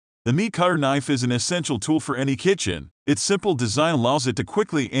The meat cutter knife is an essential tool for any kitchen. Its simple design allows it to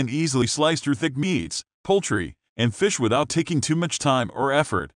quickly and easily slice through thick meats, poultry, and fish without taking too much time or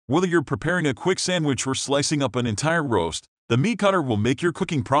effort. Whether you're preparing a quick sandwich or slicing up an entire roast, the meat cutter will make your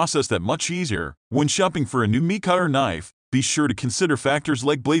cooking process that much easier. When shopping for a new meat cutter knife, be sure to consider factors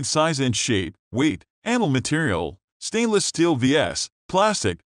like blade size and shape, weight, handle material, stainless steel vs.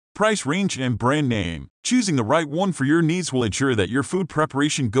 plastic, price range, and brand name. Choosing the right one for your needs will ensure that your food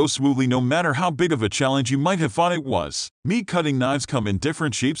preparation goes smoothly no matter how big of a challenge you might have thought it was. Meat cutting knives come in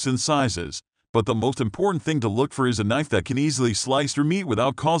different shapes and sizes, but the most important thing to look for is a knife that can easily slice through meat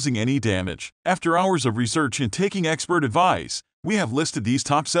without causing any damage. After hours of research and taking expert advice, we have listed these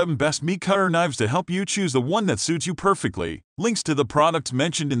top 7 best meat cutter knives to help you choose the one that suits you perfectly. Links to the products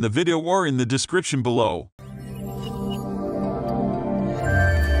mentioned in the video are in the description below.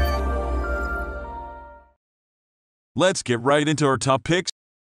 Let's get right into our top picks.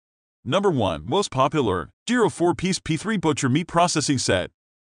 Number 1. Most popular, Giro 4-piece P3 Butcher Meat Processing Set.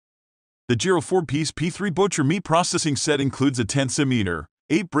 The Giro 4-piece P3 Butcher Meat Processing Set includes a 10cm,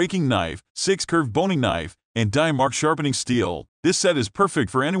 8 breaking knife, 6 curved boning knife, and die mark sharpening steel. This set is perfect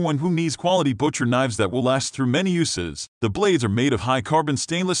for anyone who needs quality butcher knives that will last through many uses. The blades are made of high-carbon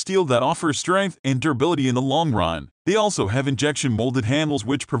stainless steel that offers strength and durability in the long run. They also have injection-molded handles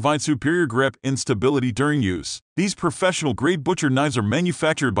which provide superior grip and stability during use. These professional-grade butcher knives are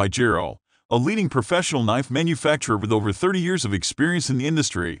manufactured by Giro, a leading professional knife manufacturer with over 30 years of experience in the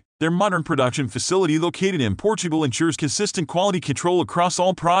industry. Their modern production facility located in Portugal ensures consistent quality control across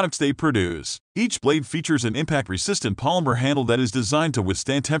all products they produce. Each blade features an impact-resistant polymer handle that is designed to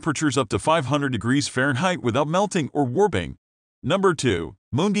withstand temperatures up to 500 degrees Fahrenheit without melting or warping. Number 2.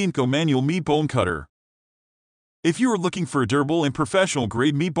 Moondinco Manual Meat Bone Cutter. If you are looking for a durable and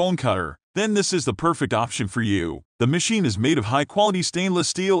professional-grade meat bone cutter, then this is the perfect option for you. The machine is made of high-quality stainless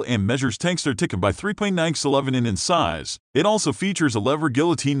steel and measures 10 by 3.9 in size. It also features a lever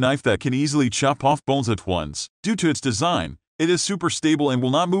guillotine knife that can easily chop off bones at once. Due to its design, it is super stable and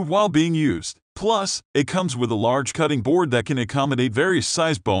will not move while being used. Plus, it comes with a large cutting board that can accommodate various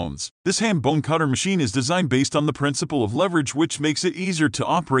size bones. This hand bone cutter machine is designed based on the principle of leverage, which makes it easier to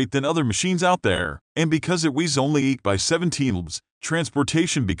operate than other machines out there. And because it weighs only 8 by 17 lbs,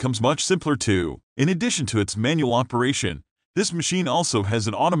 transportation becomes much simpler too. In addition to its manual operation, this machine also has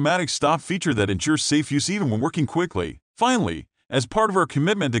an automatic stop feature that ensures safe use even when working quickly. Finally, as part of our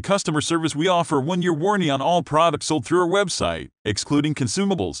commitment to customer service, we offer a 1-year warranty on all products sold through our website, excluding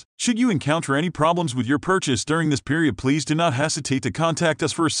consumables. Should you encounter any problems with your purchase during this period, please do not hesitate to contact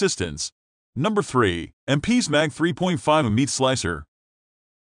us for assistance. Number 3. MP's Mag 3.5 Meat Slicer.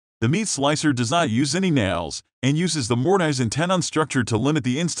 The meat slicer does not use any nails and uses the mortise and tenon structure to limit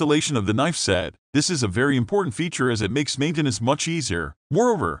the installation of the knife set. This is a very important feature as it makes maintenance much easier.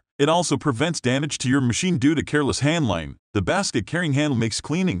 Moreover, it also prevents damage to your machine due to careless handling. The basket carrying handle makes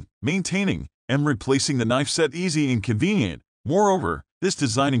cleaning, maintaining, and replacing the knife set easy and convenient. Moreover, this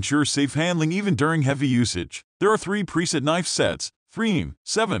design ensures safe handling even during heavy usage. There are 3 preset knife sets, 3,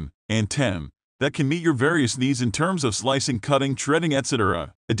 7, and 10. That can meet your various needs in terms of slicing, cutting, shredding,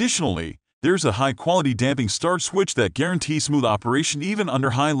 etc. Additionally, there's a high-quality damping start switch that guarantees smooth operation even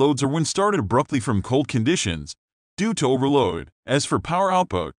under high loads or when started abruptly from cold conditions due to overload. As for power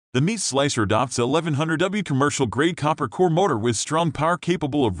output, the meat slicer adopts a 1100W commercial-grade copper core motor with strong power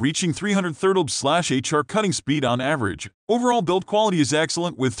capable of reaching 330 lbs/hr cutting speed on average. Overall build quality is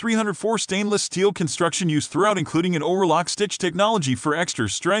excellent with 304 stainless steel construction used throughout, including an overlock stitch technology for extra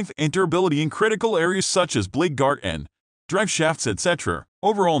strength and durability in critical areas such as blade guard and drive shafts, etc.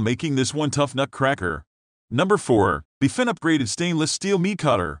 Overall making this one tough nutcracker. Number 4. Befin Upgraded Stainless Steel Meat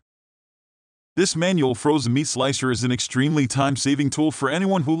Cutter. This manual frozen meat slicer is an extremely time-saving tool for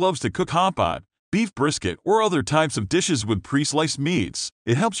anyone who loves to cook hot pot, beef brisket, or other types of dishes with pre-sliced meats.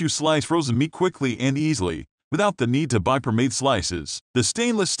 It helps you slice frozen meat quickly and easily, without the need to buy pre-made slices. The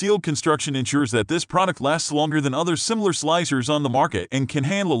stainless steel construction ensures that this product lasts longer than other similar slicers on the market and can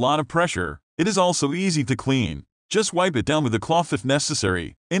handle a lot of pressure. It is also easy to clean. Just wipe it down with a cloth if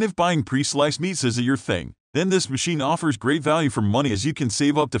necessary. And if buying pre-sliced meats isn't your thing, then this machine offers great value for money as you can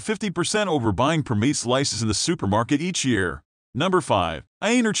save up to 50% over buying pre-made slices in the supermarket each year. Number 5.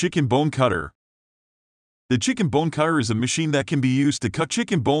 Ainer Chicken Bone Cutter. The chicken bone cutter is a machine that can be used to cut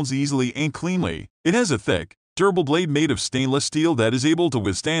chicken bones easily and cleanly. It has a thick, durable blade made of stainless steel that is able to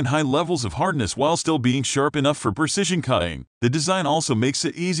withstand high levels of hardness while still being sharp enough for precision cutting. The design also makes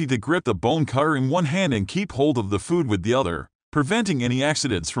it easy to grip the bone cutter in one hand and keep hold of the food with the other. preventing any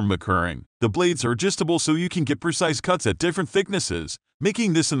accidents from occurring. The blades are adjustable so you can get precise cuts at different thicknesses,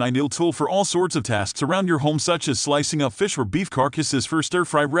 making this an ideal tool for all sorts of tasks around your home, such as slicing up fish or beef carcasses for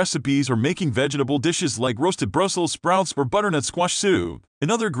stir-fry recipes or making vegetable dishes like roasted Brussels sprouts or butternut squash soup.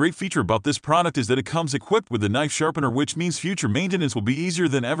 Another great feature about this product is that it comes equipped with a knife sharpener, which means future maintenance will be easier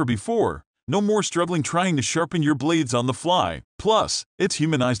than ever before. No more struggling trying to sharpen your blades on the fly. Plus, its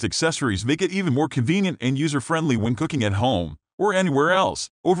humanized accessories make it even more convenient and user-friendly when cooking at home or anywhere else.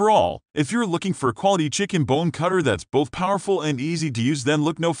 Overall, if you're looking for a quality chicken bone cutter that's both powerful and easy to use, then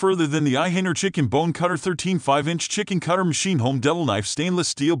look no further than the iHainer Chicken Bone Cutter 13 5-inch Chicken Cutter Machine Home Devil Knife Stainless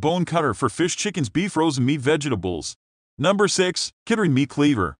Steel Bone Cutter for fish, chickens, beef, frozen meat, vegetables. Number 6. Kittery Meat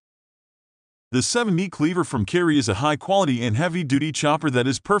Cleaver. The 7 Meat Cleaver from Kittery is a high-quality and heavy-duty chopper that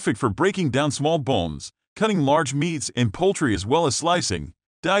is perfect for breaking down small bones, cutting large meats and poultry, as well as slicing,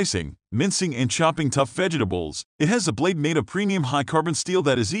 dicing, mincing, and chopping tough vegetables. It has a blade made of premium high-carbon steel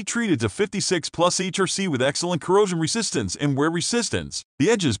that is heat-treated to 56+ HRC with excellent corrosion resistance and wear resistance. The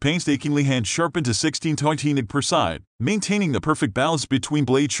edge is painstakingly hand-sharpened to 16-20 per side, maintaining the perfect balance between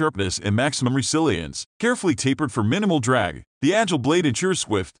blade sharpness and maximum resilience. Carefully tapered for minimal drag, the agile blade ensures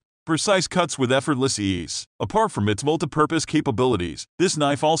swift, precise cuts with effortless ease. Apart from its multi-purpose capabilities, this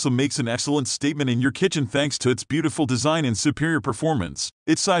knife also makes an excellent statement in your kitchen thanks to its beautiful design and superior performance.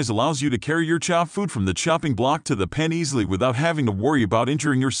 Its size allows you to carry your chopped food from the chopping block to the pan easily without having to worry about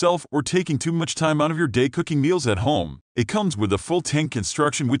injuring yourself or taking too much time out of your day cooking meals at home. It comes with a full tank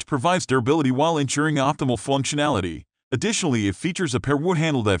construction which provides durability while ensuring optimal functionality. Additionally, it features a pair wood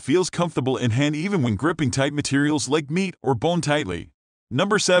handle that feels comfortable in hand even when gripping tight materials like meat or bone tightly.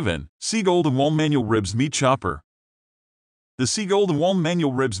 Number 7. Sea Golden Wall Manual Ribs Meat Chopper. The Sea Golden Wall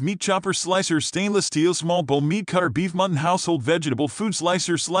Manual Ribs Meat Chopper Slicer Stainless Steel Small Bone Meat Cutter Beef Mutton Household Vegetable Food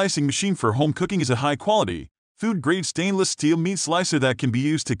Slicer Slicing Machine for home cooking is a high-quality, food-grade stainless steel meat slicer that can be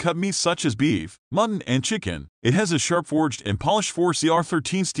used to cut meats such as beef, mutton, and chicken. It has a sharp forged and polished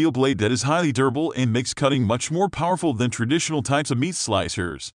 4CR13 steel blade that is highly durable and makes cutting much more powerful than traditional types of meat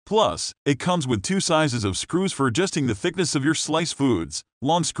slicers. Plus, it comes with 2 sizes of screws for adjusting the thickness of your sliced foods,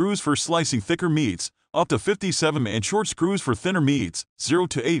 long screws for slicing thicker meats, up to 57, and short screws for thinner meats, 0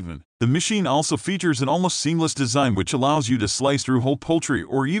 to 8. The machine also features an almost seamless design which allows you to slice through whole poultry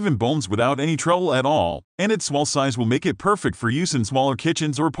or even bones without any trouble at all, and its small size will make it perfect for use in smaller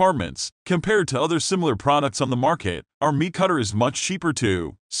kitchens or apartments. Compared to other similar products on the market, our meat cutter is much cheaper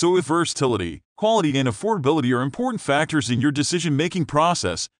too. So if versatility, quality, and affordability are important factors in your decision-making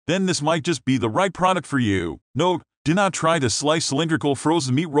process, then this might just be the right product for you. Note: do not try to slice cylindrical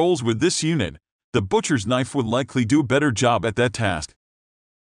frozen meat rolls with this unit. The butcher's knife would likely do a better job at that task.